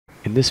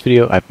In this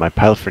video, I have my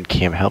pilot friend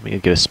Cam help me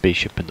get a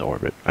spaceship into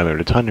orbit. I learned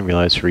a ton and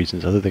realized for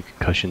reasons other than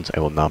concussions, I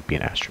will not be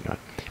an astronaut.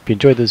 If you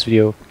enjoyed this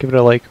video, give it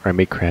a like or I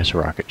may crash a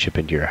rocket ship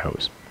into your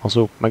house.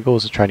 Also, my goal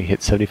is to try to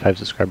hit 75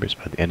 subscribers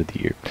by the end of the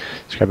year.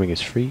 Subscribing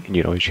is free and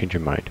you can always change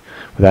your mind.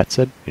 With that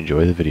said,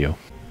 enjoy the video.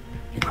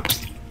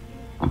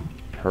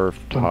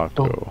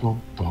 PerfTaco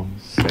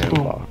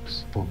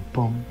Sandbox.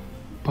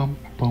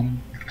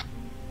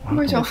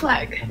 Where's your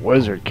flag?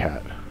 Wizard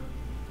cat.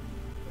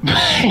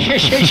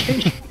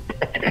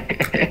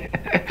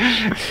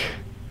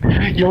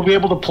 You'll be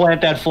able to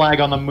plant that flag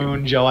on the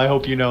moon, Joe. I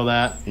hope you know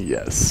that.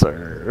 Yes,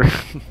 sir.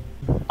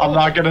 I'm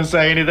not gonna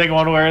say anything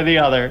one way or the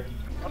other.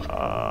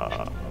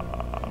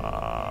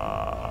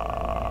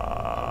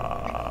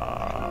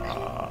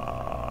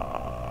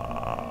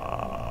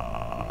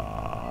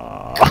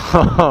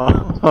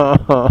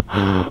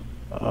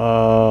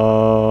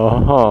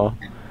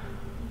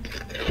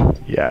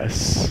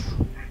 Yes.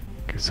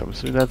 Okay, so I'm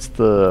assuming that's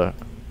the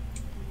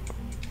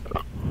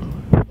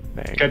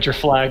thing. Got your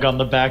flag on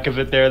the back of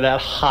it there,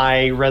 that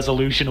high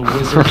resolution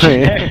wizard.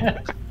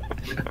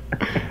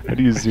 How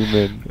do you zoom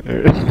in?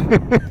 Look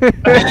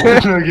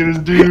at this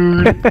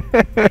dude.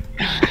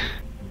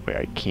 Wait,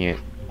 I can't.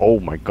 Oh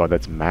my god,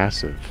 that's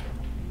massive.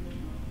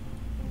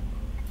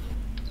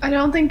 I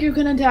don't think you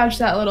can attach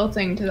that little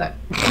thing to that.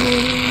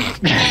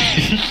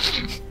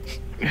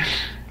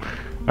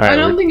 Alright, I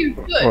don't think you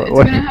could. It's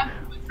gonna have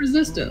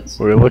resistance.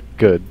 We look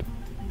good.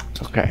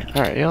 Okay,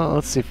 alright, you know,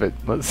 let's see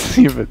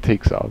if it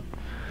takes off.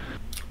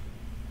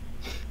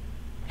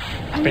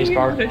 I think you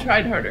could have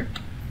tried harder.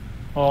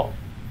 Well,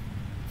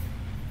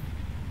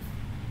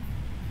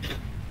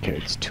 okay,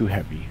 it's too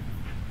heavy.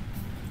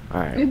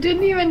 Alright. It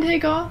didn't even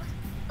take off.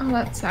 Oh,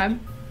 that's sad.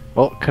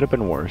 Well, it could have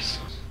been worse.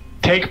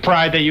 take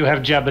pride that you have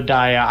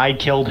Jebediah. I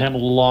killed him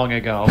long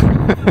ago.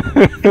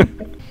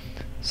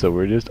 So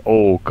we're just,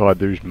 oh god,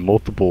 there's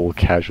multiple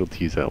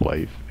casualties at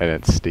life and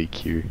at stake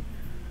here.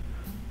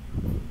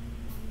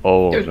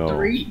 Oh There's no.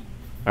 3.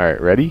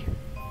 Alright, ready?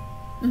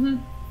 Mm-hmm.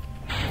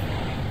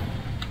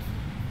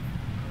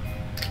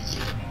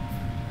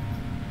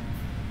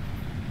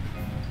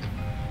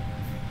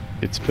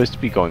 It's supposed to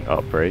be going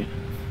up, right?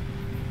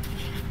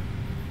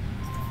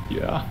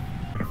 Yeah.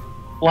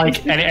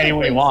 Like, any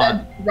way you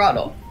want.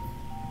 Throttle.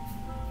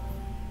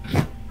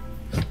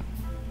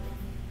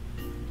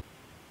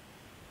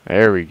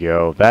 There we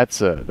go.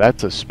 That's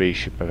a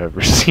spaceship I've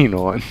ever seen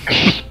on.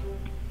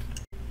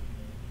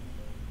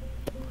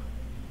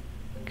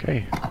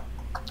 Okay.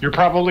 You're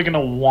probably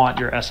gonna want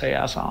your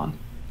SAS on.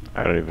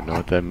 I don't even know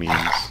what that means.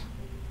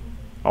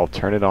 I'll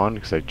turn it on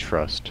because I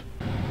trust.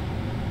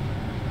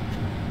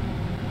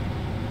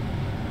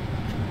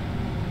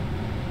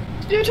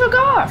 You took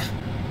off.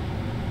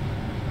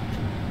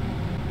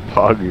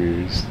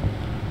 Poggers.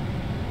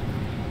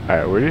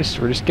 Alright, we're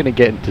just gonna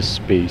get into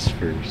space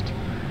first.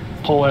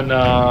 Pulling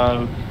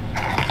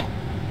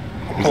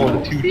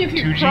See if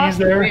you two cross Gs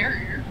the there.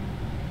 barrier.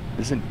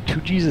 Isn't 2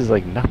 Gs is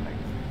like nothing.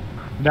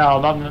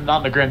 No, not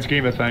in the grand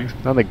scheme of things.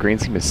 Not in the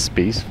grand scheme of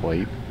space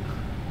flight.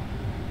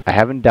 I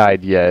haven't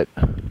died yet.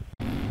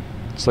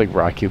 It's like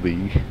Rocket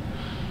League.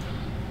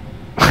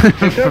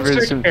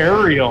 That's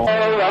aerial.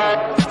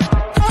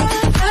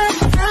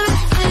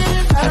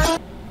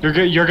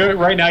 You're good.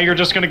 Right now, you're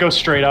just gonna go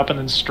straight up and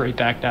then straight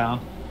back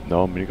down.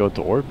 No, I'm gonna go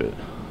to orbit.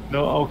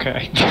 No,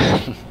 okay.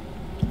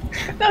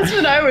 That's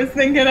what I was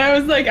thinking. I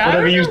was like, I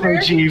Whatever don't you know say,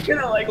 where Chief. he's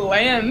gonna like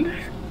land.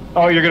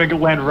 Oh, you're gonna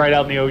land right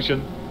out in the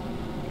ocean.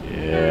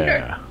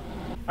 Yeah.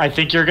 I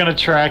think you're gonna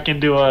track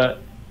into a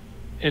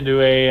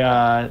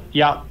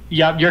yep.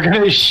 You're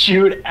gonna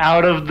shoot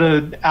out of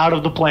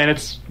the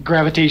planet's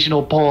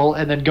gravitational pull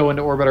and then go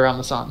into orbit around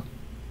the sun.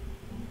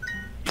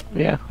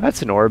 Yeah,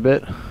 that's an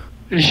orbit.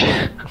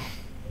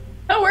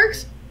 That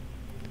works.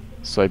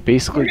 So I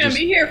basically We're gonna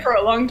be here for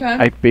a long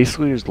time. I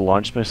basically just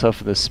launched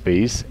myself into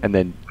space and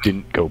then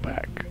didn't go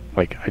back.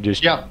 Like I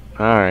just. Yep.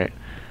 All right.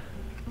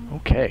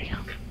 Okay.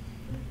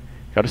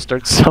 Got to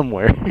start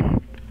somewhere.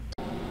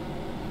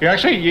 You're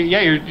actually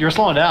you're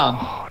slowing down.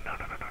 Oh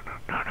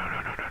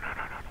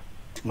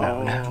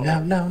no no no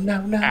no no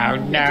no no no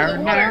no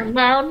no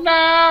no no.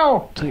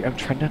 No.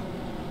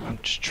 I'm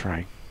just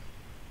trying.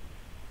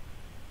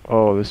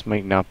 Oh, this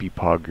might not be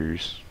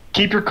poggers.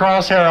 Keep your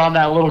crosshair on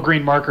that little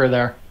green marker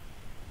there.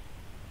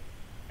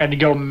 And you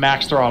go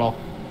max throttle.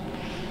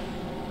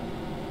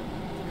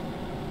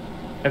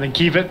 And then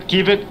keep it.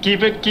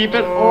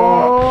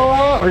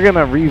 Oh. We're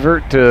gonna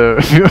revert to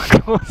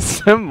vehicle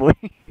assembly.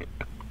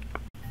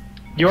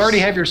 You already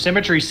have your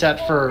symmetry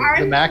set for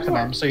the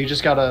maximum, so you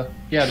just gotta,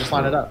 just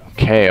line it up.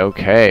 Okay.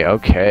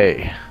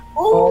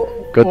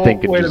 Oh. Good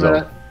thinking, wait a Giselle.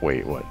 minute.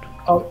 Wait, what?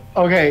 Oh,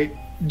 okay.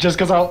 Just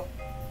because I'll...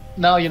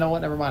 No, you know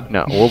what? Never mind.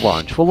 No, we'll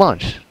launch.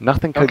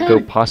 Nothing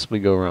could possibly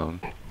go wrong.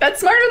 That's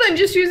smarter than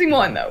just using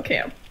one, though,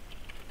 Cam.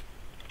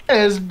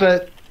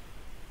 But...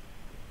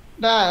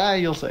 Nah,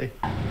 you'll see.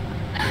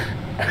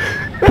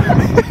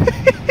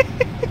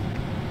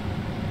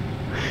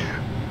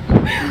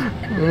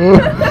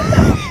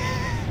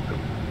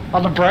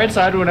 On the bright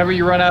side, whenever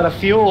you run out of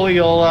fuel,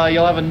 you'll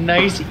have a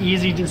nice,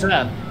 easy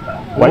descent.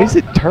 Why does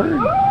it turn?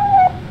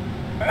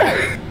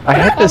 I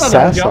had the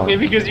sass on.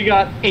 Maybe because you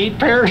got 8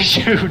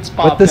 parachutes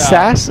popped But the out.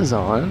 sass is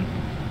on.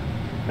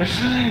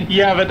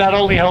 Yeah, but that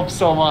only helps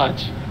so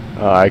much.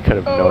 I could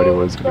have no idea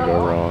what was going to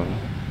go wrong.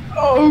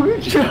 Oh,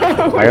 Joe.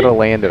 I gotta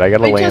land it. I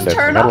gotta land it.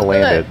 I gotta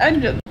land it.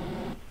 Engine.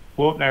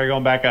 Whoop, now you're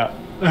going back up.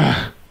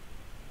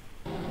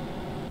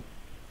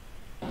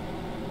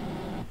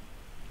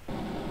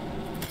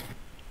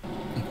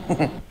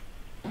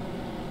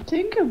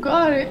 Think you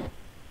got it.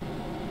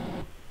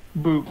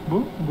 Boop,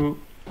 boop, boop.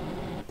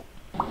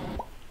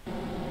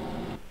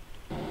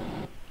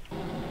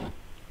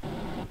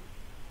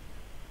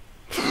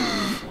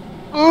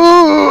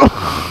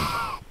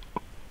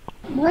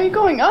 Why are you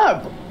going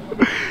up?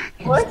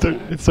 What?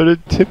 It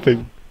started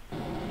tipping.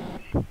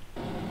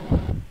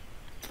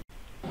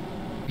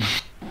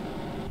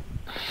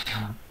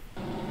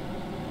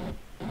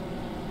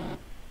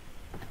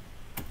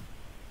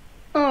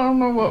 I don't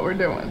know what we're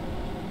doing.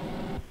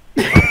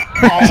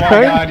 Oh my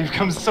god, you've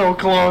come so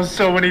close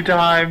so many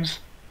times.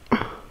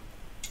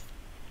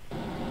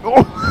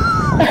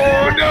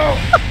 Oh no!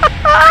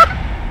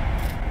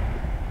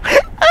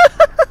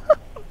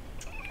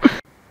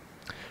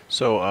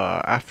 So,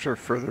 after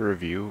further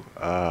review,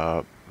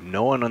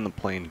 no one on the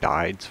plane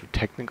died, so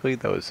technically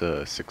that was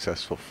a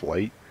successful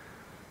flight.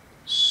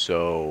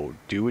 So,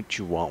 do what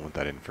you want with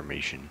that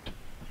information.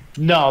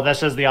 No, that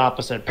says the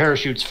opposite.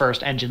 Parachutes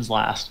first, engines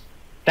last.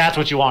 That's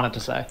what you wanted to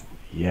say.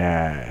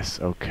 Yes,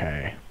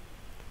 okay.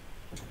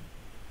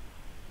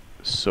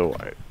 So,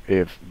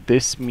 if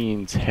this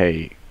means,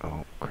 hey,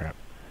 oh crap.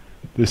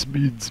 This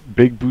means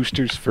big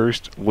boosters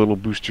first, little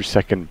booster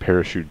second,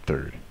 parachute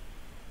third.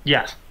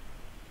 Yes.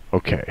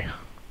 Okay.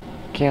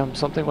 Cam,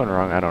 something went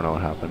wrong. I don't know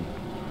what happened.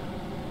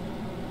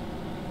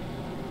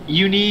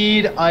 You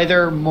need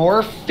either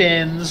more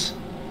fins.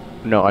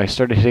 No, I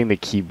started hitting the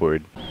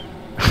keyboard.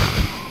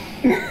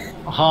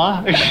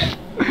 Huh?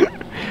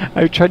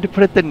 I tried to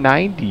put it to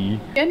 90.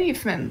 Any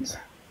fins?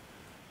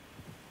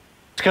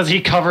 It's because he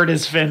covered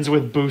his fins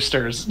with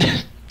boosters.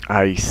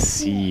 I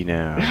see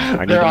now.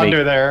 I need They're to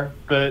under there,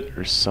 but...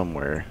 They're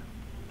somewhere.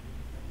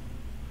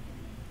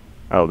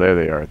 Oh, there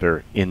they are.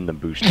 They're in the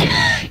booster.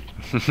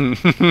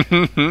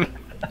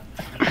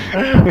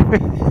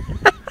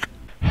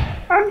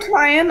 I'm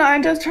trying.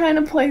 I'm just trying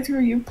to play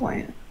through you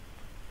playing.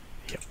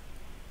 Yep.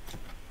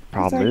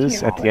 Problem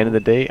is, at the end of the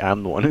day,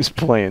 I'm the one who's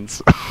playing.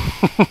 So.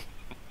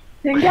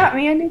 They got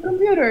me a new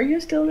computer. You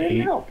still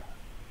didn't help.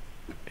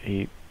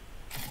 8.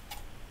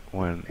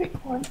 Pick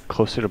one.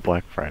 Closer to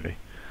Black Friday.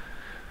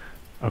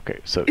 Okay,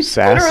 so It's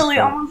sass. literally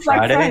almost like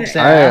Friday.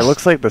 Alright, it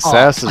looks like the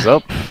sass is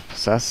up.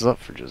 Sass is up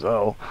for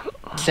Giselle.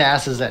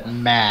 Sass is at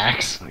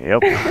max.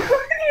 Yep. What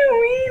do you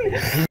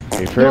mean?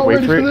 Wait for it,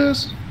 wait for it.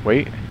 This?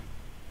 Wait.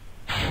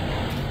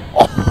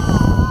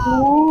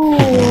 Ooh.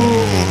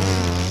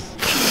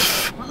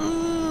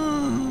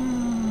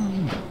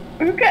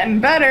 We're getting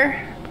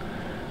better.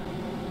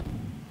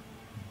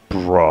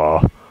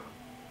 Bruh.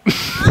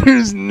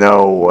 There's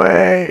no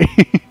way.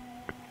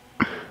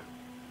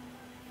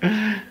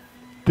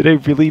 Did I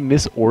really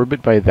miss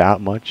orbit by that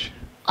much?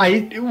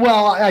 I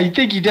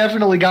think you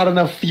definitely got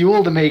enough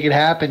fuel to make it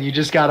happen. You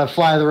just gotta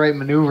fly the right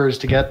maneuvers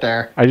to get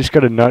there. I just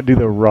gotta not do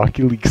the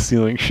Rocky League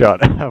ceiling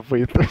shot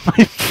halfway through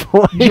my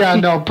flight. Yeah,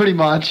 no, pretty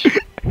much.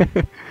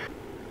 They're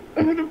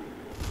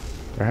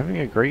having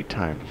a great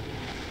time.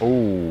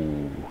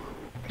 Oh.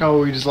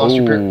 Oh, you just lost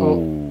your parachute.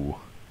 Oh.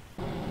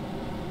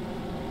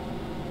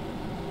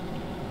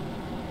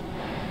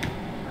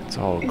 It's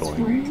all It's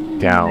going raining,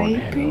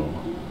 downhill. baby.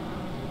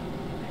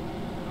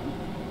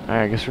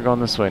 Alright, I guess we're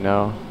going this way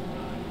now.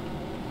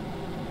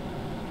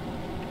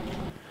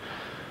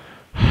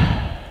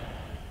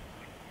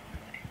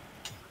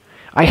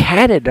 I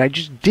had it, I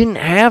just didn't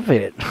have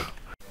it.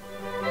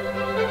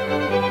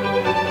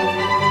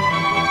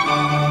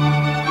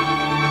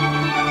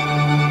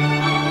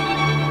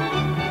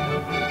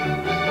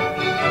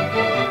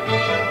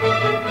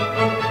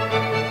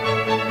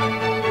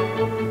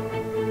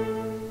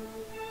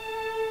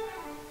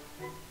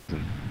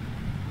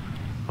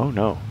 Oh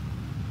no.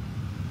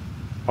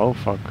 Oh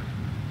fuck.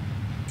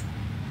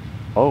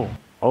 Oh,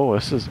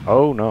 this is,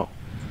 oh no.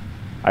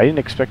 I didn't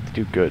expect to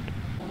do good.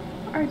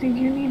 I think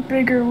you need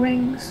bigger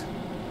wings.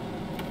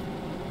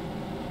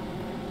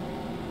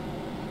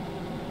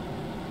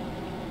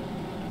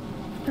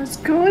 It's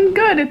going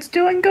good. It's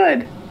doing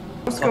good.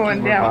 It's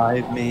going down.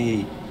 Revive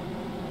me.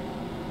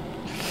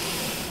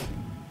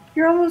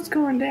 You're almost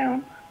going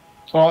down.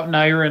 Well,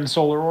 now you're in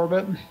solar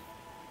orbit.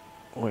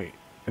 Wait,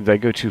 did I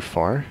go too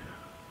far?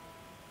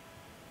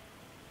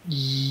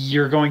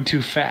 You're going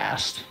too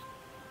fast.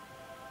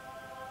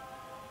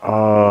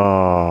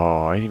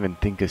 Oh, I didn't even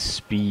think of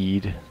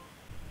speed.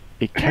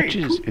 It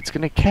catches. It's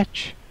gonna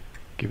catch.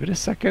 Give it a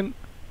second.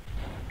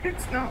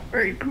 It's not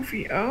very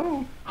poofy.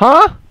 Oh.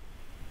 Huh?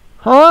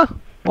 Huh?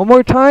 One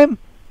more time?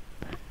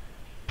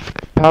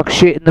 Talk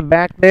shit in the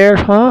back there,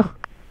 huh?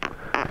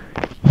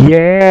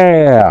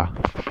 Yeah.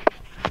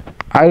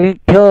 I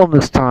didn't kill him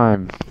this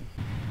time.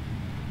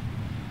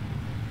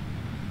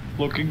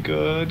 Looking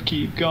good.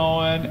 Keep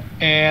going.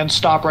 And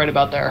stop right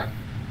about there.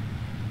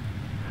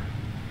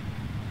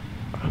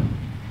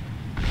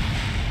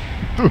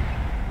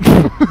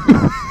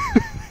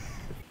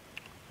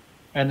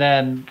 And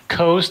then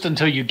coast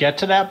until you get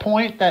to that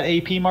point, that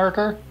AP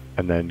marker.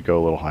 And then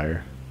go a little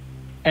higher.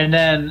 And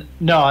then,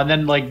 no, and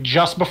then like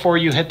just before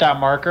you hit that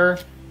marker,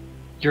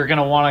 you're going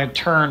to want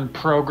to turn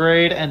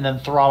prograde and then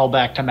throttle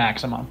back to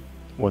maximum.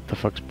 What the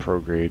fuck's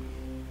prograde?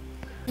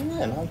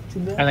 Yeah, not too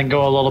bad. And then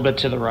go a little bit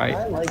to the right.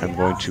 I like I'm it.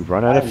 going to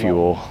run out of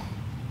fuel.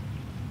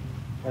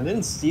 I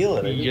didn't steal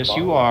it. I just Yes, bought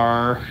you it.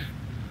 are.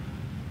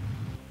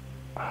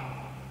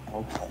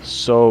 Okay.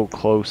 So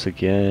close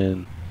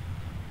again.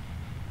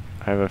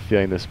 I have a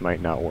feeling this might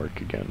not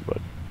work again, but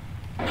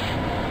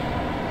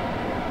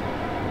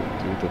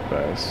we'll do the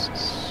best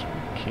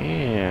we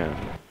can.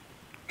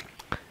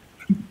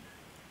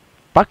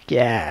 Fuck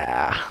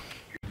yeah!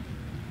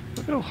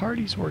 Look at how hard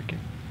he's working.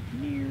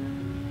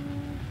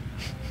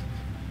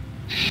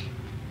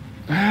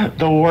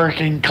 The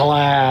working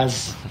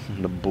class.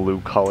 The blue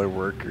collar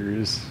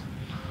workers.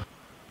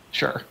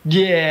 Sure.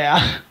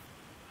 Yeah.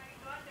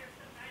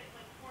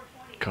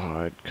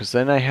 God, because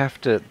then I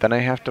have to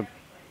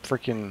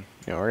freaking,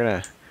 you know, we're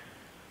gonna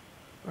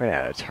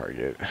add a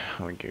target.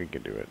 We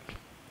can do it.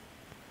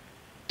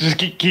 Just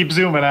keep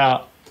zooming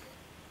out.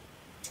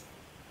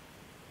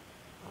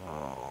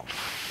 Oh,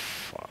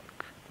 fuck.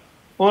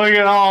 Look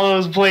at all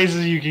those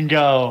places you can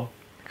go.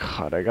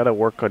 God, I gotta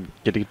work on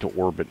getting to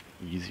orbit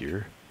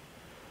easier.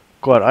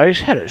 God, I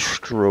just had a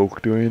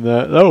stroke doing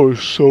that. That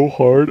was so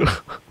hard.